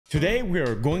Today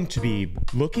we're going to be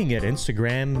looking at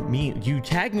Instagram memes. You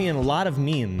tag me in a lot of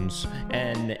memes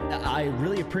and I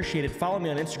really appreciate it. Follow me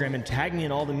on Instagram and tag me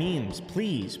in all the memes.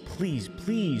 Please, please,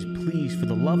 please, please, for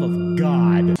the love of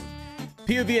God.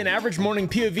 POV, an average morning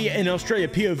POV in Australia,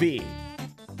 POV.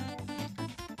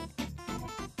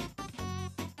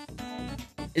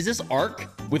 Is this Ark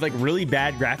with like really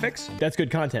bad graphics? That's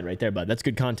good content right there, bud. That's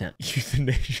good content.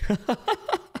 Euthanasia.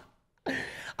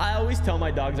 I always tell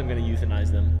my dogs I'm gonna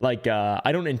euthanize them. Like,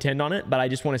 I don't intend on it, but I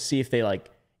just want to see if they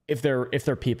like, if they're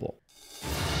people.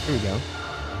 Here we go.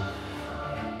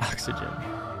 Oxygen.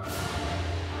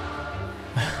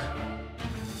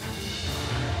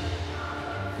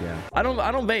 Yeah. I don't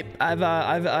vape.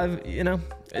 I've you know,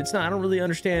 it's not. I don't really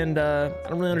understand.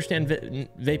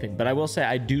 Vaping, but I will say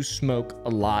I do smoke a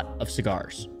lot of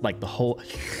cigars, like the whole.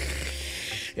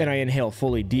 And I inhale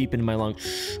fully deep into my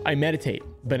lungs. I meditate,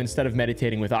 but instead of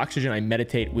meditating with oxygen, I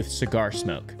meditate with cigar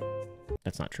smoke.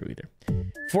 That's not true either.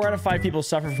 4 out of 5 people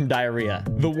suffer from diarrhea.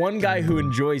 The one guy who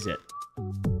enjoys it.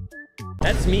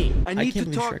 That's me. I need to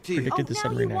talk to you. Predicted the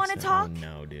now you want to talk? Oh,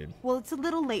 no, dude. Well, it's a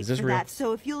little late for that,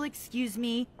 so if you'll excuse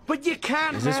me. But you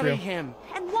can't marry him.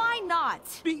 And why not?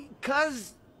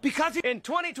 Because in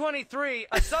 2023,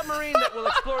 a submarine that will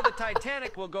explore the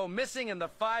Titanic will go missing and the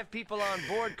 5 people on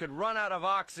board could run out of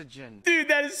oxygen. Dude,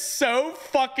 that is so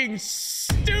fucking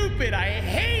stupid. I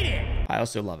hate it. I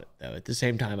also love it, though. At the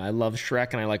same time, I love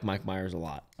Shrek and I like Mike Myers a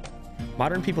lot.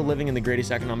 Modern people living in the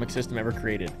greatest economic system ever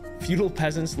created. Feudal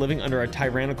peasants living under a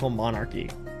tyrannical monarchy.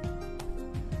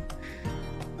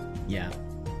 Yeah.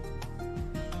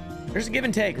 There's a give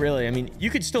and take, really. I mean,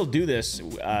 you could still do this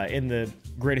in the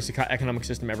greatest economic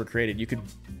system ever created. You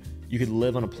could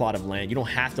live on a plot of land. You don't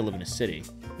have to live in a city,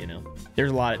 you know.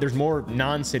 There's more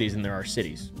non-cities than there are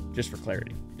cities, just for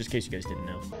clarity, just in case you guys didn't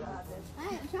know.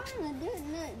 I ain't trying to do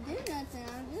nothing.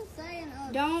 I'm just saying.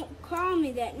 Don't call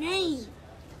me that name.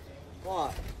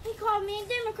 What? He called me a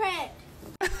Democrat.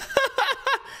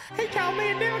 He called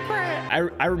me a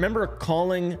Democrat. I remember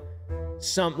calling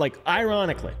some, like,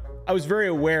 ironically, I was very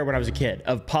aware when I was a kid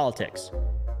of politics.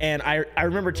 And I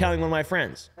remember telling one of my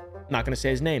friends, not gonna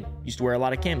say his name, used to wear a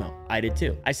lot of camo. I did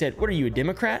too. I said, what are you, a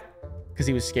Democrat? Because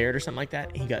he was scared or something like that.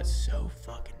 And he got so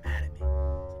fucking mad at me.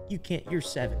 You can't, you're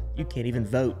 7. You can't even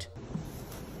vote.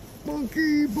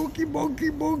 Monkey, monkey,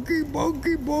 monkey, monkey,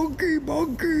 monkey, monkey,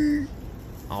 monkey.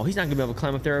 Oh, he's not gonna be able to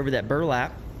climb up there over that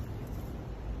burlap.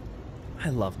 I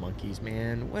love monkeys,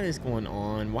 man. What is going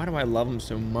on? Why do I love them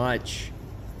so much?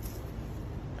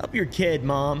 Help your kid,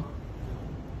 Mom.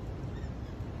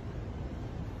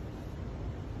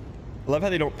 I love how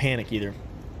they don't panic either.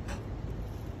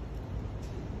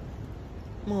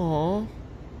 Aww.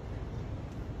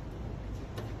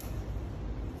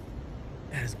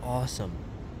 That is awesome.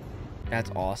 That's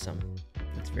awesome.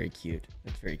 That's very cute.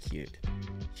 That's very cute.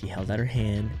 She held out her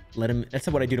hand. Let him. That's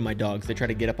what I do to my dogs. They try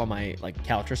to get up on my like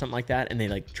couch or something like that, and they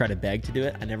like try to beg to do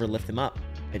it. I never lift them up.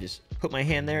 I just put my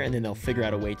hand there, and then they'll figure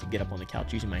out a way to get up on the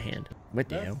couch using my hand. What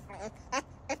the hell?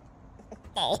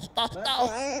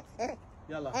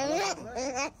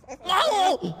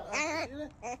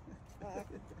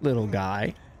 Little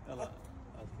guy.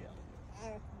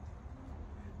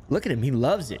 Look at him. He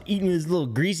loves it. Eating with his little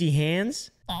greasy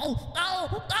hands.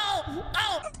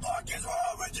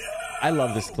 I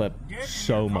love this clip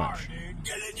so much.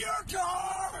 Get in your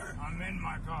car! I'm in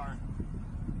my car.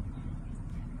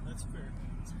 That's fair.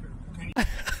 That's fair.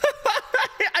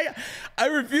 I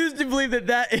refuse to believe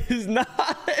that is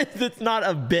that's not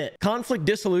a bit. Conflict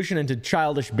dissolution into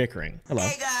childish bickering. Hello.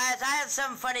 Hey guys, I have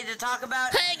something funny to talk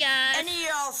about. Hey guys. Any of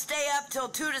y'all stay up till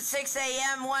 2 to 6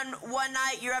 a.m. one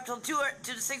night, you're up till 2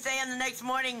 to 6 a.m. the next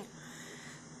morning.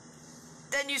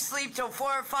 Then you sleep till 4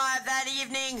 or 5 that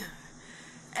evening.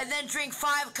 And then drink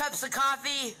 5 cups of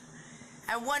coffee.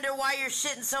 And wonder why you're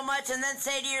shitting so much. And then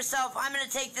say to yourself, I'm gonna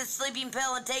take this sleeping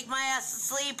pill and take my ass to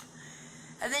sleep.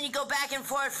 And then you go back and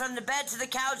forth from the bed to the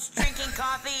couch, drinking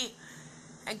coffee,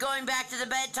 and going back to the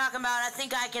bed talking about, I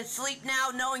think I can sleep now,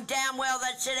 knowing damn well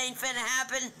that shit ain't finna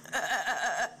happen.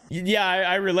 Yeah,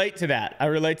 I relate to that. I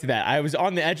relate to that. I was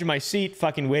on the edge of my seat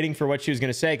fucking waiting for what she was going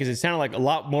to say because it sounded like a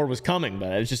lot more was coming,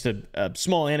 but it was just a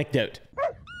small anecdote.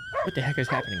 What the heck is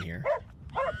happening here?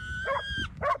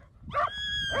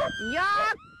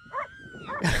 Yeah.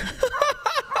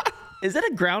 Is that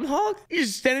a groundhog? He's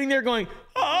just standing there going,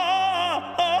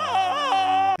 ah,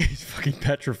 ah. He's fucking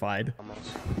petrified.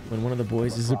 When one of the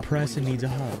boys is depressed and needs a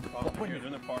hug.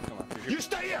 You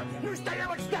stay here! You stay here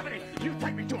with Stephanie! You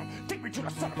take me to him! Take me to the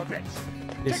son of a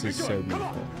bitch! This is so beautiful. Come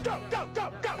on! Go, go,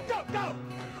 go, go, go, go!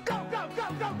 Go, go, go,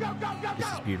 go, go, go, go,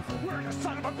 This is beautiful. Where's the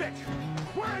son of a bitch?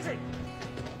 Where is he?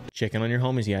 Checking on your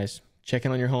homies, guys. Check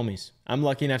in on your homies. I'm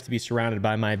lucky enough to be surrounded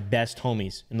by my best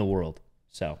homies in the world.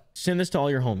 So send this to all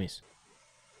your homies.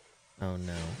 Oh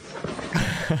no.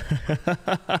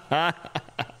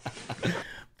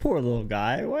 Poor little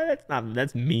guy. What?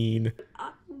 That's mean.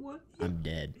 I'm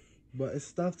dead. But it's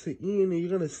stuff to eat and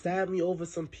you're gonna stab me over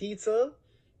some pizza?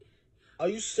 Are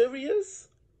you serious?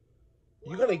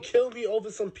 You're gonna kill me over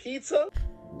some pizza?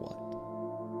 What?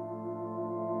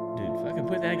 Dude, fucking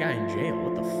put that guy in jail.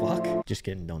 What the fuck? Just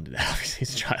kidding. Don't do that. Obviously,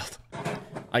 he's a child.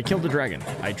 I killed a dragon.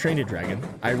 I trained a dragon.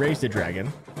 I raised a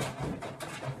dragon.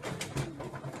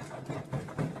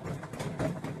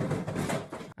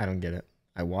 I don't get it.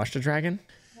 I washed a dragon?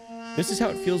 This is how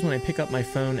it feels when I pick up my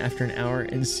phone after an hour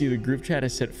and see the group chat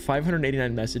has sent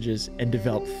 589 messages and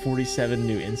developed 47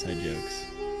 new inside jokes.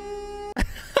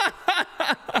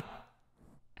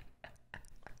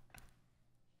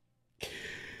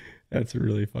 That's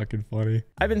really fucking funny.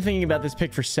 I've been thinking about this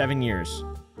pic for 7 years.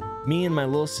 Me and my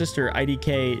little sister,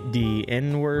 IDK, the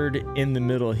N-word in the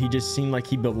middle. He just seemed like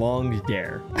he belonged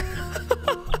there.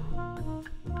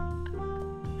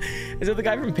 Is that the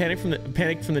guy from Panic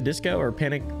from the Disco or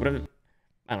Panic, whatever?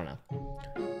 I don't know.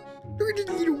 Look at this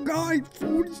little guy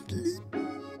fall asleep.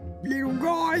 Little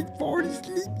guy fall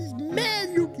asleep. He's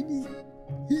mad. Look at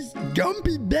his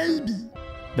dumpy baby.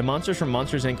 The monsters from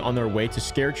Monsters Inc. on their way to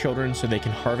scare children so they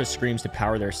can harvest screams to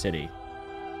power their city.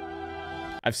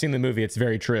 I've seen the movie. It's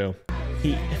very true.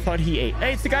 He thought he ate.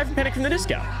 Hey, it's the guy from Panic from the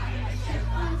Disco.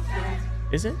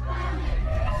 Is it?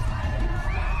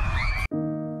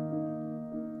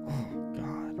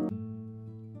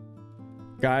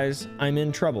 Guys, I'm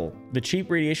in trouble. The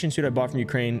cheap radiation suit I bought from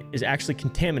Ukraine is actually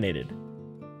contaminated.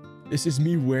 This is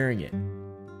me wearing it.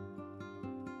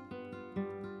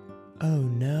 Oh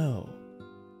no.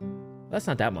 That's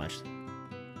not that much.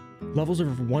 Levels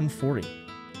of 140.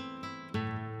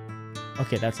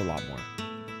 Okay, that's a lot more.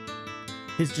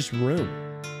 His just room.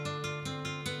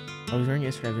 I was wearing it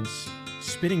yesterday. I've been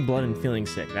spitting blood and feeling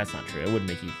sick. That's not true. It wouldn't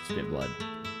make you spit blood.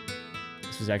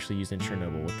 This was actually used in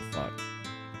Chernobyl. What the fuck?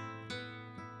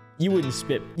 You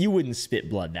wouldn't spit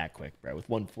blood that quick, bro. With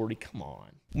 140, come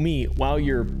on. Me, wow,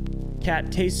 your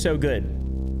cat tastes so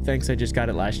good. Thanks, I just got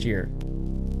it last year.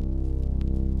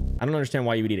 I don't understand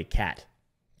why you would eat a cat.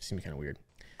 Seems kind of weird.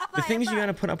 The things you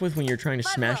gotta put up with when you're trying to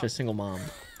smash a single mom.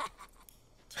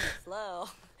 Slow.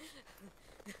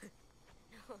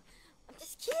 I'm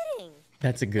just kidding.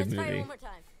 That's a good movie.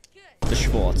 The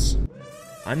Schwartz.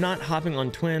 I'm not hopping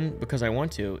on Twin because I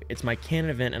want to. It's my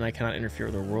canon event and I cannot interfere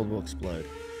or the world will explode.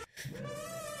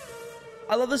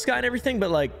 I love this guy and everything, but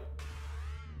like,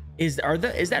 is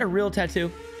that a real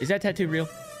tattoo? Is that tattoo real?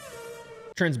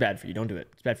 Trend's bad for you. Don't do it.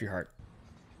 It's bad for your heart.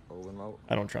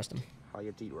 I don't trust him. How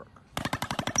your teeth work?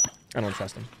 I don't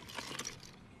trust him.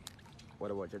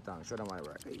 What about your tongue? Show them how it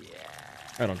works. Yeah.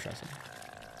 I don't trust him.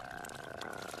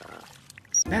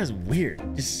 That is weird.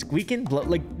 Just squeaking blood.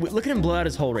 Like, look at him blow out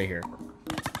his hole right here.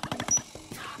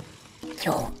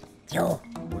 Yo.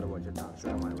 What about your tongue? Show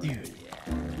them how it works. Dude.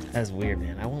 That's weird,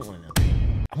 man. I want one of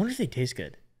them. I wonder if they taste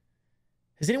good.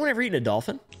 Has anyone ever eaten a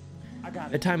dolphin?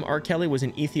 The time R. Kelly was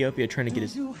in Ethiopia trying to get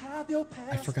his...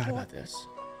 I forgot about this.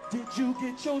 Did you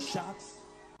get your shots?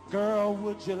 Girl,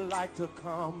 would you like to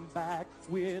come back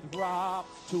with Rob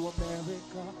to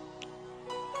America?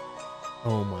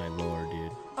 Oh my lord,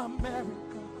 dude. America.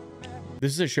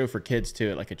 This is a show for kids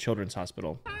too, at like a children's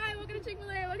hospital. Hi, welcome to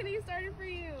Chick-fil-A. What can I get started for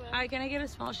you? Hi, can I get a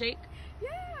small shake?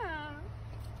 Yeah.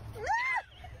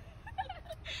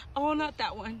 Oh, not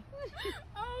that one.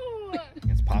 Oh.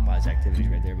 That's Popeye's activities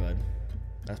right there, bud.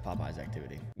 That's Popeye's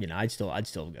activity. You know, I'd still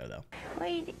go though.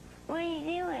 What are you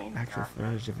doing? Actual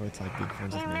footage of it's like big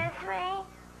friends with You me. miss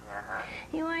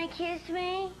me? You want to kiss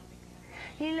me?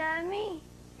 You love me?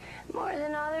 More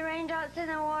than all the raindrops in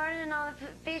the water and all the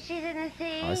fishes in the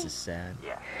sea? Oh, this is sad.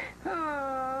 Yeah.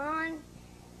 Aww.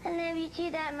 I love you too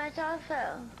that much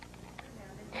also.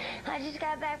 I just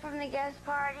got back from the guest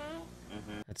party.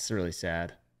 That's really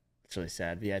sad. It's really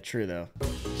sad. But yeah, true though.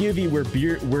 POV, we're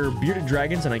bearded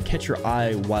dragons and I catch your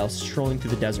eye while strolling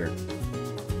through the desert.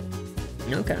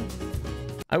 Okay.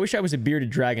 I wish I was a bearded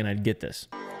dragon. I'd get this.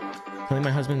 Telling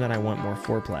my husband that I want more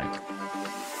foreplay.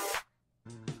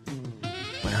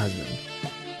 My husband.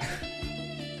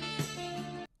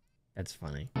 That's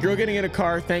funny. Girl getting in a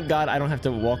car. Thank God I don't have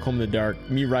to walk home in the dark.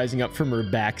 Me rising up from her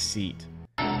back seat.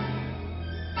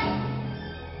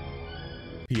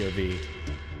 POV.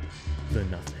 The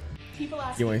nothing. People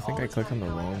ask Yo, me I think all I the clicked on time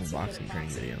the how I wrong have boxing secret training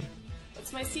attacks. video.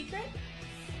 What's my secret?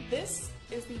 This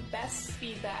is the best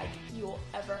speed bag you will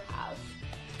ever have.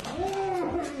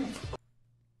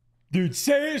 Dude,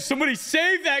 somebody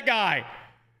save that guy.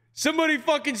 Somebody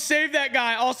fucking save that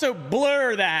guy. Also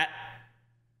blur that.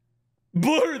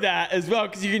 blur that as well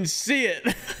because you can see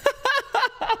it.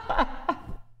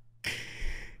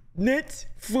 That's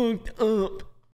fucked up.